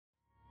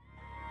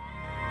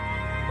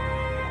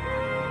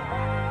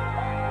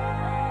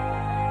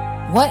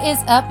What is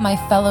up, my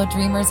fellow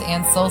dreamers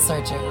and soul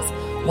searchers?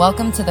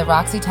 Welcome to the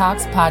Roxy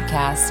Talks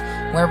podcast,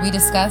 where we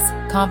discuss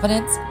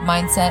confidence,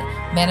 mindset,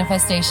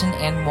 manifestation,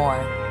 and more.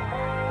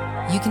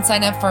 You can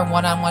sign up for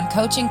one-on-one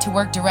coaching to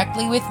work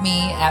directly with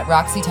me at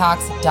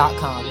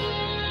roxytalks.com.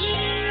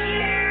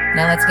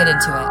 Now let's get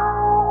into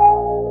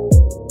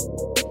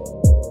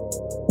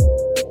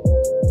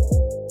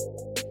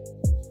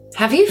it.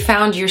 Have you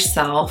found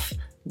yourself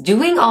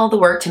doing all the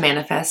work to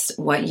manifest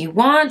what you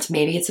want?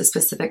 Maybe it's a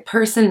specific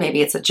person,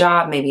 maybe it's a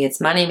job, maybe it's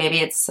money, maybe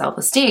it's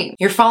self-esteem.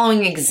 You're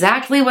following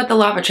exactly what the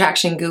law of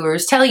attraction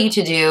gurus tell you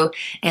to do,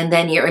 and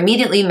then you're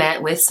immediately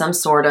met with some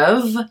sort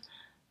of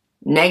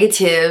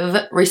negative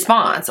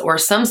response or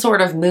some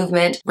sort of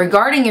movement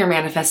regarding your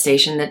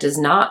manifestation that does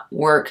not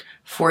work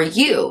for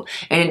you,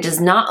 and it does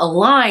not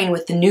align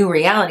with the new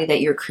reality that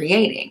you're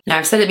creating. Now,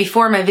 I've said it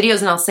before in my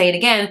videos and I'll say it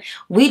again,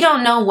 we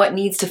don't know what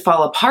needs to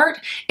fall apart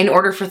in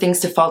order for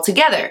things to fall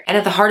together. And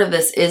at the heart of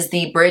this is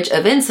the bridge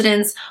of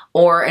incidents,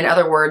 or in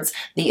other words,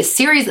 the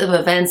series of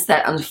events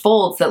that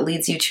unfolds that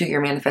leads you to your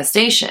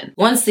manifestation.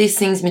 Once these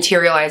things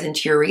materialize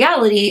into your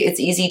reality, it's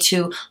easy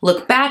to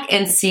look back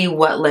and see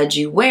what led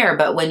you where.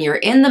 But when you're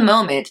in the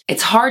moment,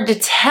 it's hard to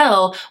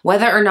tell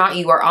whether or not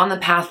you are on the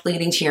path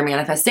leading to your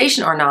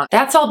manifestation or not.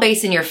 That's all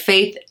based in your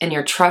faith and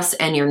your trust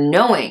and your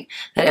knowing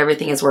that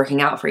everything is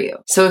working out for you.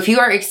 So if you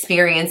are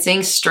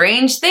experiencing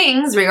strange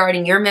things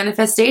regarding your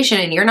manifestation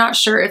and you're not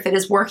sure if it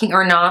is working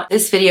or not,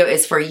 this video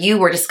is for you.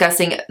 We're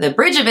discussing the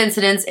bridge of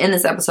incidents in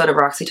this episode of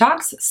Roxy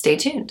Talks. Stay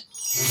tuned.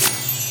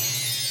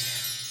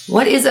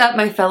 What is up,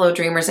 my fellow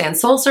dreamers and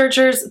soul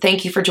searchers?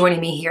 Thank you for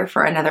joining me here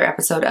for another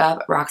episode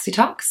of Roxy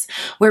Talks,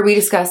 where we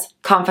discuss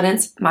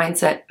confidence,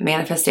 mindset,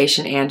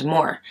 manifestation, and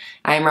more.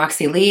 I am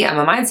Roxy Lee. I'm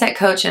a mindset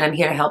coach, and I'm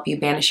here to help you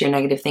banish your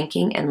negative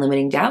thinking and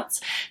limiting doubts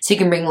so you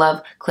can bring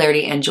love,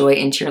 clarity, and joy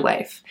into your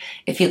life.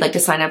 If you'd like to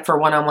sign up for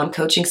one-on-one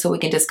coaching so we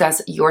can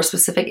discuss your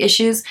specific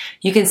issues,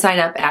 you can sign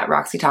up at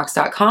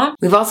roxytalks.com.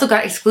 We've also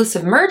got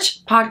exclusive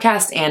merch,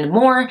 podcasts, and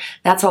more.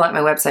 That's all at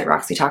my website,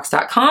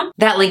 roxytalks.com.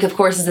 That link, of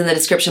course, is in the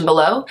description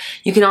below.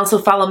 You can also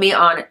follow me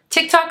on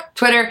TikTok,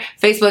 Twitter,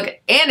 Facebook,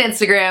 and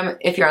Instagram.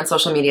 If you're on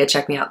social media,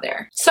 check me out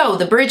there. So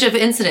the bridge of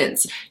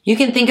incidents, you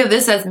can think of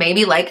this as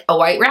maybe like a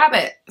white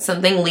rabbit,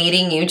 something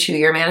leading you to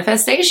your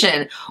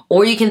manifestation.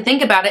 Or you can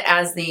think about it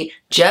as the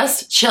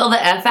just chill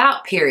the F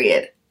out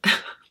period.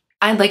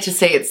 I'd like to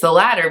say it's the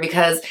latter,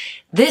 because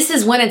this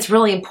is when it's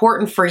really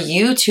important for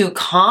you to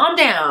calm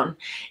down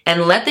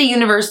and let the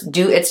universe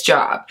do its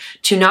job.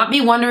 To not be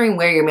wondering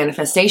where your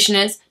manifestation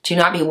is, to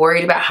not be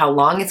worried about how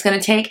long it's going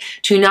to take,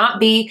 to not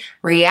be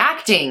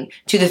reacting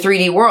to the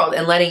 3D world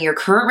and letting your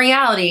current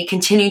reality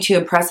continue to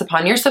impress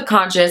upon your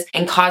subconscious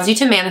and cause you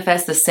to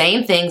manifest the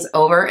same things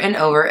over and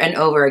over and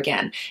over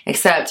again.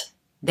 Except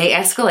they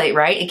escalate,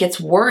 right? It gets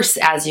worse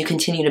as you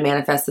continue to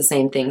manifest the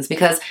same things,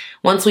 because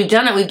once we've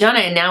done it,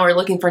 and now we're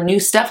looking for new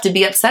stuff to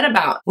be upset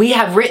about. We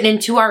have written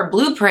into our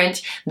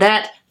blueprint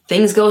that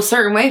things go a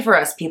certain way for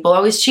us. People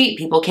always cheat.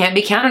 People can't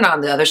be counted on.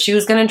 The other shoe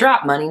is going to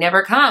drop. Money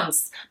never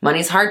comes.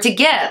 Money's hard to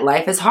get.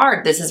 Life is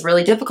hard. This is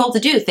really difficult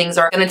to do. Things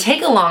are going to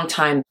take a long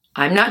time.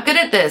 I'm not good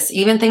at this.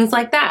 Even things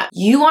like that.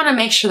 You want to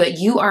make sure that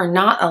you are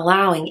not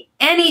allowing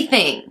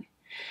anything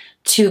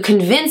to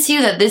convince you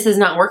that this is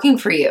not working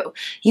for you.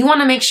 You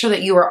want to make sure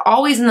that you are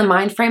always in the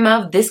mind frame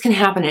of this can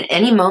happen at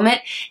any moment,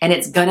 and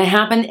it's going to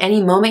happen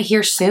any moment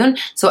here soon,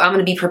 so I'm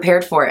going to be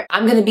prepared for it.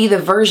 I'm going to be the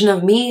version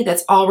of me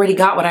that's already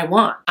got what I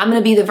want. I'm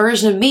going to be the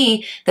version of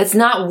me that's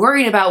not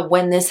worried about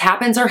when this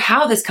happens or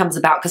how this comes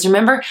about, because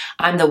remember,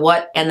 I'm the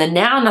what and the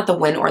now, not the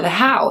when or the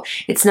how.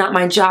 It's not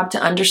my job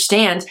to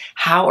understand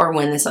how or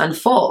when this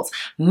unfolds.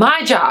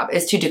 My job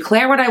is to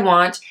declare what I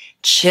want,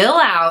 chill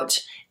out,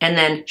 and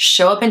then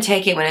show up and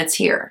take it when it's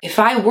here. If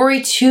I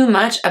worry too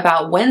much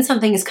about when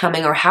something is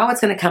coming or how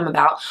it's going to come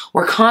about,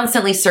 we're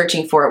constantly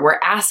searching for it. We're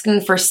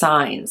asking for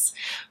signs,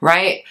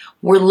 right?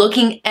 We're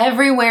looking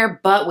everywhere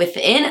but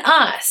within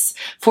us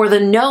for the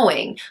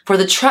knowing, for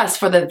the trust,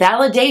 for the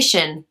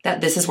validation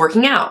that this is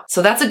working out.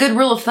 So that's a good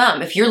rule of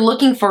thumb. If you're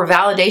looking for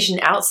validation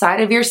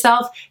outside of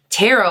yourself,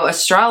 tarot,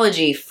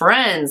 astrology,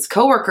 friends,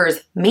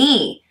 coworkers,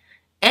 me,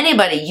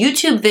 anybody,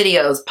 YouTube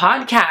videos,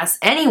 podcasts,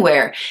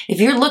 anywhere. If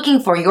you're looking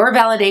for your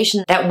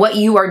validation that what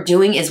you are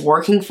doing is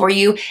working for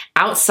you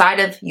outside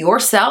of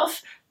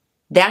yourself,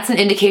 that's an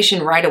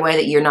indication right away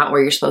that you're not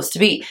where you're supposed to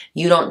be.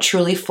 You don't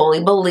truly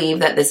fully believe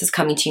that this is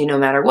coming to you no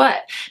matter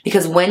what.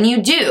 Because when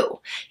you do,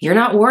 you're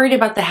not worried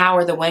about the how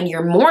or the when.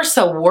 You're more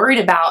so worried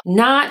about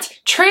not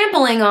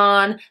trampling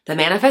on the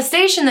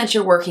manifestation that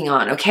you're working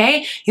on,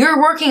 okay?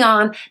 You're working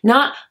on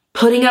not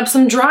putting up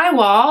some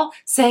drywall,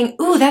 saying,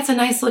 ooh, that's a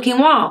nice looking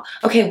wall.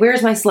 Okay,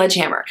 where's my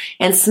sledgehammer?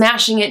 And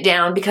smashing it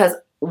down, because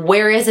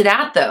where is it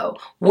at though?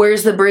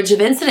 Where's the bridge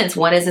of incidents?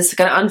 When is this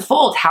going to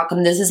unfold? How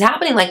come this is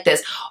happening like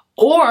this?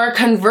 Or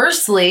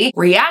conversely,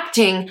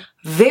 reacting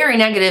very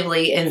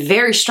negatively and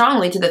very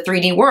strongly to the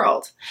 3D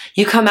world.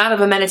 You come out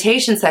of a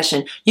meditation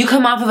session. You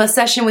come off of a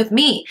session with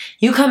me.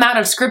 You come out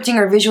of scripting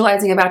or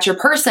visualizing about your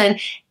person,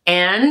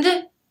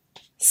 and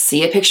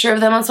see a picture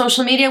of them on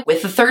social media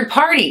with a third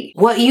party.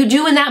 What you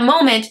do in that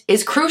moment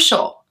is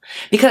crucial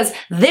because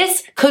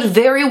this could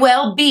very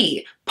well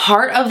be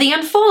part of the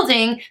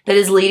unfolding that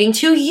is leading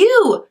to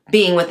you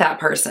being with that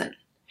person.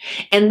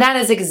 And that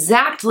is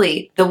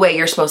exactly the way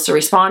you're supposed to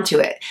respond to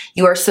it.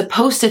 You are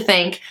supposed to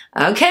think,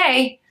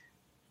 okay,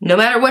 no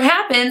matter what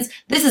happens,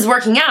 this is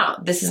working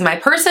out. This is my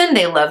person.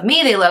 They love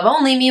me. They love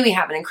only me. We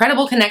have an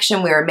incredible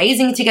connection. We're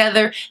amazing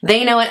together.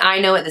 They know it. I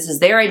know it. This is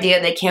their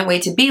idea. They can't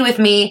wait to be with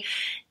me.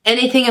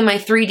 Anything in my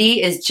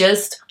 3D is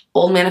just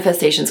old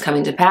manifestations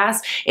coming to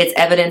pass. It's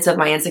evidence of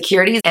my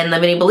insecurities and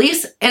limiting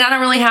beliefs, and I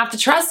don't really have to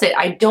trust it.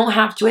 I don't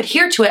have to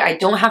adhere to it. I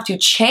don't have to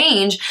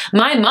change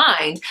my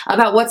mind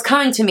about what's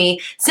coming to me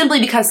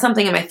simply because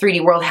something in my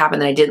 3D world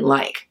happened that I didn't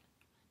like.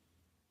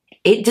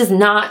 It does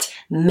not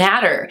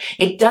matter.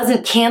 It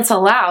doesn't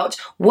cancel out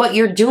what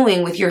you're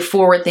doing with your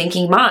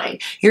forward-thinking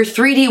mind. Your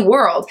 3D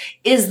world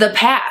is the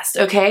past,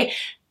 okay?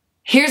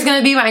 Here's going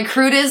to be my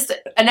crudest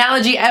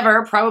analogy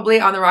ever, probably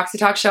on the Roxy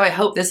Talk Show. I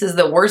hope this is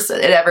the worst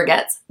it ever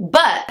gets.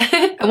 But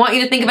I want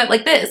you to think of it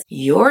like this.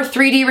 Your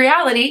 3D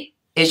reality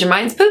is your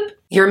mind's poop.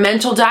 Your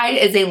mental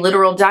diet is a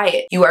literal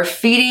diet. You are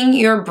feeding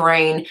your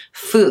brain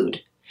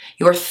food.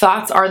 Your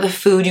thoughts are the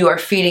food you are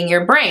feeding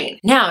your brain.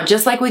 Now,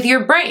 just like with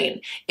your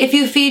brain, if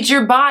you feed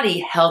your body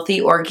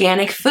healthy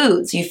organic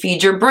foods, you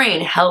feed your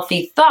brain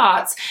healthy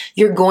thoughts,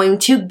 you're going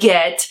to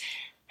get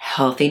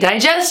healthy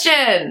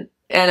digestion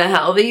and a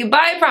healthy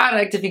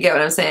byproduct, if you get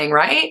what I'm saying,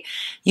 right?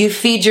 You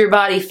feed your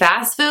body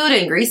fast food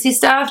and greasy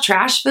stuff,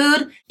 trash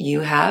food, you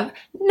have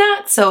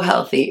not so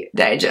healthy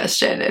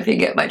digestion, if you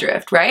get my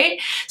drift, right?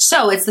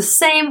 So it's the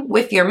same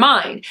with your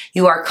mind.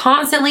 You are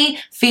constantly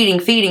feeding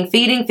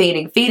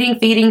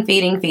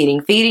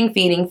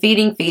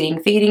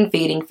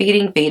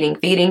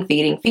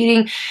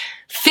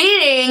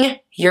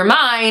your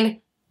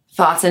mind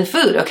thoughts and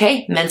food,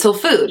 okay? Mental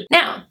food.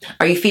 Now,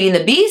 are you feeding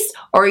the beast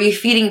or are you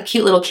feeding a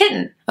cute little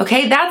kitten?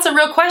 Okay, that's a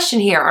real question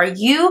here. Are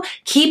you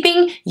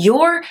keeping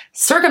your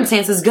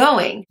circumstances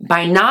going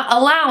by not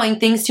allowing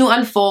things to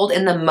unfold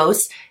in the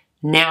most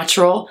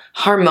natural,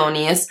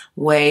 harmonious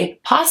way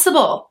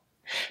possible?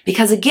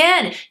 Because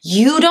again,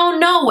 you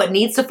don't know what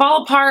needs to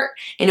fall apart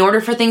in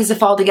order for things to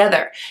fall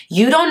together.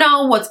 You don't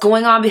know what's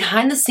going on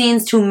behind the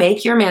scenes to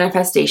make your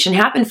manifestation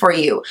happen for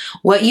you.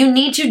 What you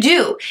need to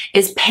do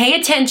is pay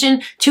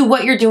attention to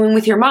what you're doing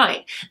with your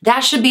mind. That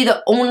should be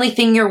the only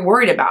thing you're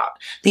worried about.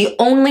 The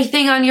only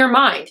thing on your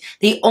mind.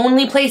 The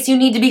only place you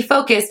need to be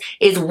focused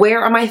is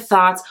where are my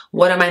thoughts?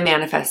 What am I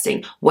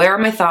manifesting? Where are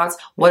my thoughts?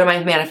 What am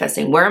I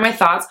manifesting? Where are my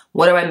thoughts?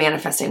 What am I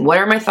manifesting? What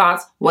are my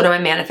thoughts? What am I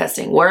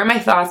manifesting? Where are my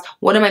thoughts?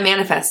 What am I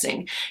manifesting?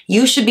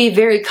 You should be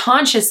very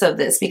conscious of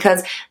this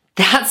because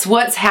that's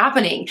what's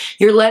happening.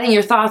 You're letting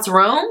your thoughts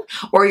roam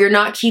or you're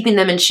not keeping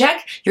them in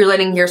check. You're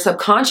letting your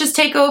subconscious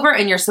take over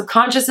and your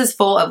subconscious is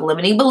full of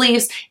limiting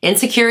beliefs,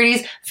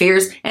 insecurities,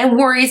 fears, and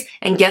worries.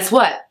 And guess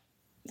what?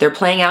 They're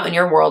playing out in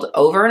your world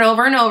over and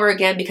over and over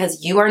again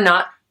because you are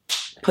not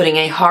putting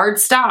a hard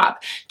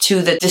stop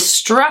to the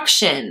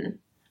destruction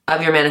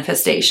of your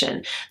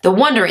manifestation. The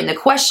wondering, the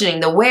questioning,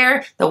 the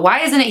where, the why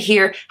isn't it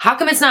here? How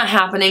come it's not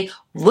happening?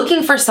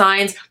 Looking for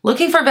signs,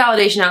 looking for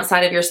validation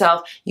outside of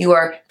yourself. You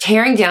are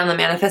tearing down the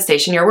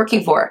manifestation you're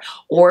working for.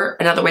 Or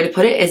another way to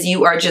put it is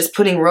you are just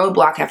putting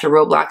roadblock after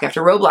roadblock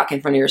after roadblock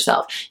in front of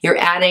yourself. You're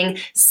adding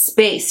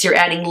space. You're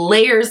adding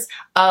layers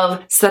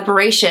of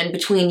separation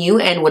between you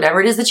and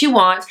whatever it is that you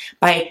want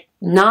by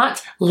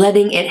not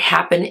letting it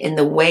happen in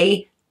the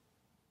way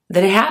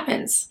that it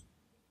happens.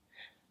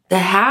 The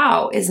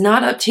how is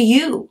not up to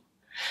you.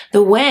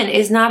 The when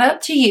is not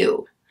up to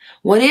you.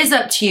 What is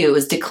up to you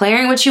is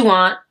declaring what you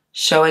want,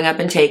 showing up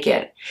and take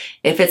it.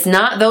 If it's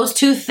not those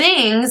two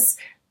things,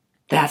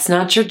 that's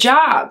not your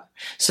job.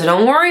 So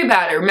don't worry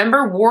about it.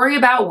 Remember, worry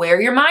about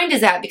where your mind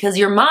is at because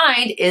your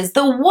mind is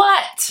the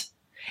what.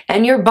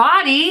 And your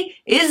body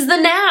is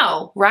the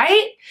now,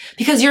 right?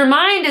 Because your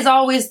mind is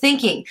always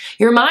thinking.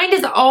 Your mind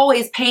is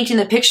always painting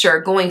the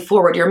picture going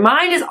forward. Your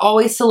mind is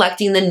always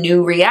selecting the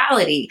new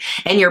reality.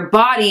 And your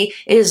body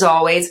is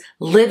always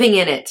living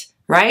in it,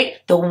 right?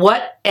 The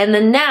what and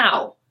the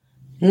now.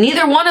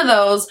 Neither one of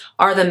those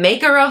are the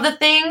maker of the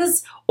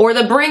things or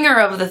the bringer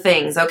of the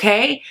things,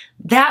 okay?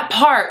 That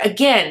part,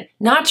 again,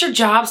 not your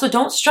job, so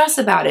don't stress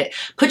about it.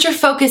 Put your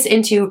focus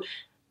into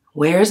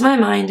where's my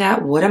mind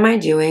at? What am I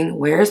doing?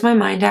 Where's my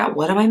mind at?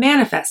 What am I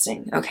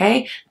manifesting?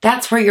 Okay?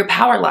 That's where your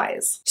power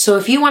lies. So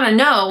if you want to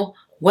know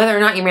whether or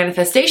not your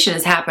manifestation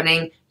is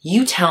happening,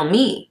 you tell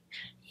me.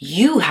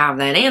 You have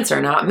that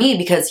answer, not me,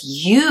 because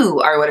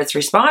you are what it's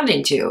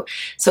responding to.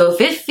 So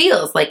if it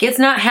feels like it's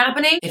not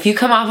happening, if you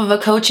come off of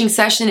a coaching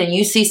session and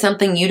you see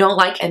something you don't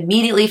like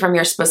immediately from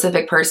your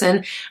specific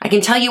person, I can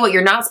tell you what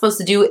you're not supposed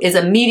to do is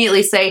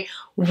immediately say,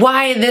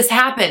 why did this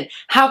happen?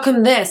 How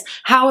come this?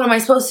 How am I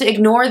supposed to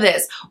ignore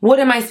this?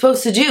 What am I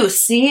supposed to do?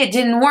 See, it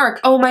didn't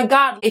work. Oh my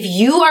God. If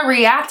you are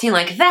reacting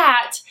like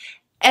that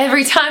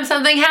every time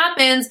something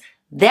happens,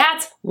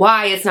 that's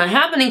why it's not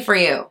happening for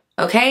you.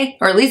 Okay?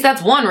 Or at least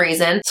that's one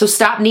reason. So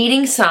stop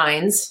needing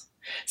signs.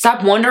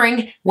 Stop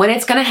wondering when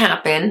it's going to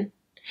happen.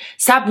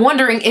 Stop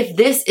wondering if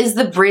this is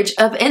the bridge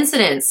of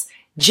incidents.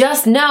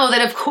 Just know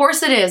that of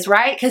course it is,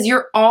 right? Because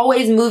you're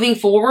always moving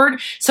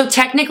forward. So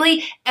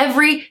technically,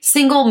 every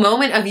single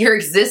moment of your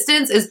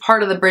existence is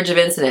part of the bridge of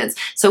incidents.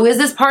 So is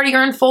this part of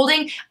your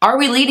unfolding? Are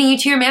we leading you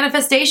to your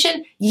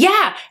manifestation?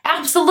 Yeah,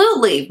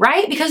 absolutely,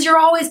 right? Because you're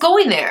always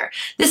going there.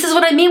 This is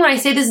what I mean when I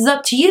say this is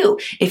up to you.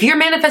 If your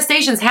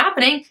manifestation's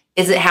happening,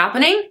 is it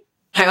happening?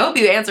 I hope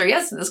you answer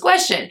yes to this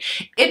question.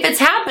 If it's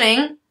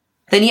happening,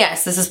 then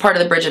yes, this is part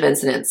of the bridge of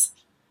incidents.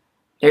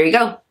 There you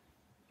go.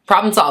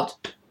 Problem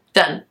solved.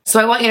 Done. So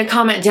I want you to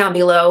comment down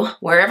below,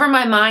 wherever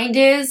my mind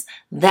is,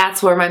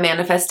 that's where my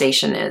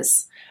manifestation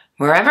is.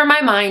 Wherever my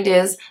mind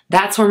is,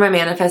 that's where my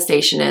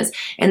manifestation is.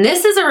 And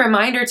this is a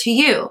reminder to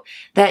you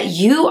that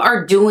you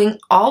are doing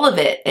all of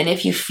it. And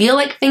if you feel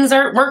like things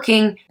aren't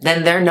working,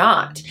 then they're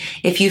not.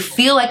 If you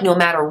feel like no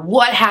matter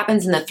what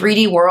happens in the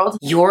 3D world,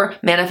 your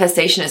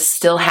manifestation is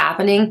still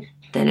happening,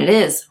 then it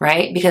is,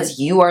 right? Because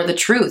you are the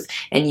truth,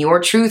 and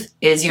your truth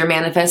is your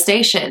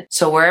manifestation.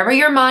 So wherever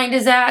your mind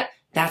is at,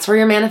 that's where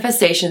your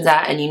manifestation's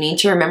at, and you need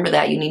to remember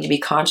that. You need to be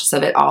conscious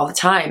of it all the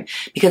time,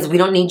 because we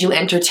don't need you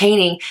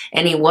entertaining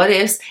any what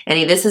ifs,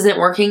 any this isn't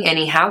working,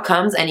 any how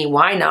comes, any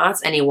why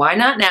nots, any why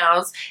not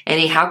nows,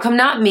 any how come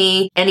not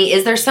me, any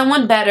is there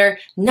someone better,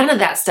 none of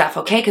that stuff,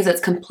 okay? Because it's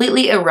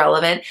completely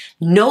irrelevant.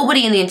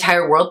 Nobody in the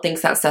entire world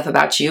thinks that stuff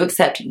about you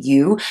except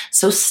you,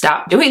 so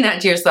stop doing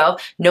that to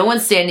yourself. No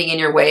one's standing in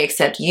your way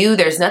except you.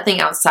 There's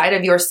nothing outside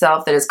of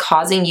yourself that is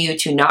causing you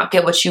to not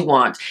get what you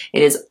want.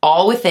 It is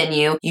all within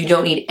you. You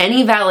don't need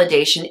any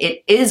validation.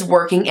 It is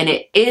working, and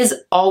it is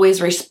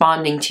always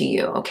responding to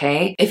you,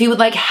 okay? If you would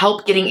like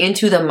help getting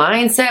into the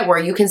mindset where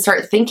you can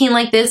start thinking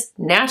like this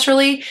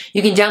naturally,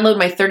 you can download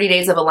my 30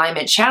 Days of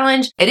Alignment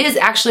Challenge. It is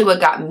actually what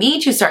got me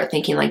to start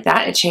thinking like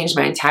that. It changed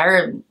my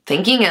entire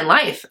thinking and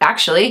life,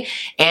 actually,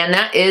 and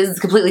that is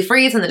completely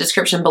free. It's in the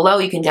description below.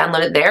 You can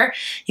download it there.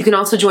 You can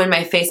also join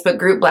my Facebook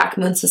group, Black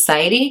Moon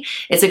Society.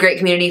 It's a great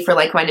community for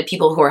like-minded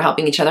people who are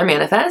helping each other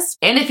manifest.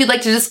 And if you'd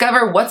like to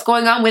discover what's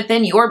going on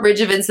within your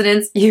bridge of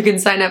incidents, you can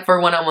sign up for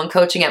one-on-one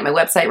coaching at my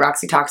website,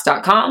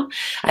 RoxyTalks.com.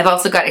 I've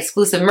also got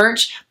exclusive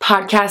merch,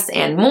 podcasts,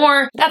 and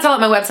more. That's all at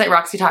my website,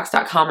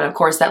 RoxyTalks.com. And of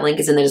course, that link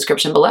is in the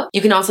description below.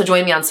 You can also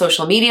join me on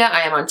social media.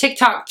 I am on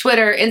TikTok,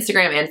 Twitter,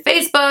 Instagram, and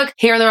Facebook.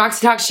 Here on the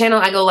Roxy Talks channel,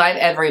 I go live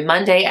every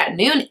Monday at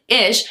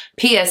noon-ish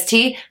PST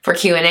for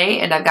Q&A,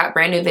 and I've got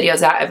brand new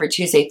videos out every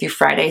Tuesday through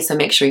Friday, so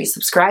make sure you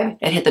subscribe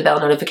and hit the bell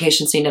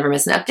notification so you never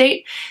miss an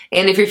update.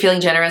 And if you're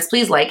feeling generous,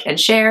 please like and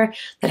share.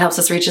 That helps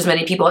us reach as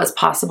many people as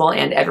possible,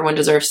 and everyone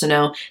deserves to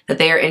know that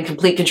they are in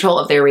complete control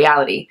of their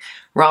reality.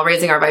 We're all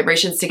raising our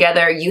vibrations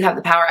together. You have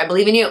the power. I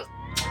believe in you.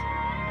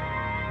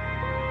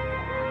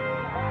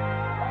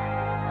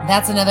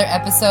 That's another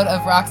episode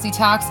of Roxy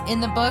Talks in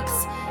the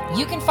books.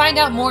 You can find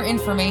out more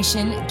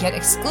information, get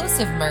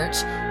exclusive merch,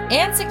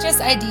 and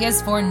suggest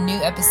ideas for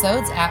new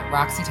episodes at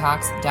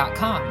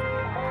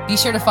RoxyTalks.com. Be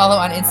sure to follow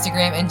on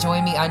Instagram and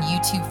join me on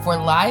YouTube for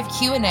live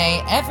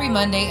Q&A every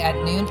Monday at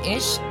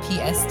noon-ish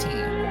PST.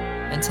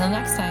 Until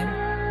next time.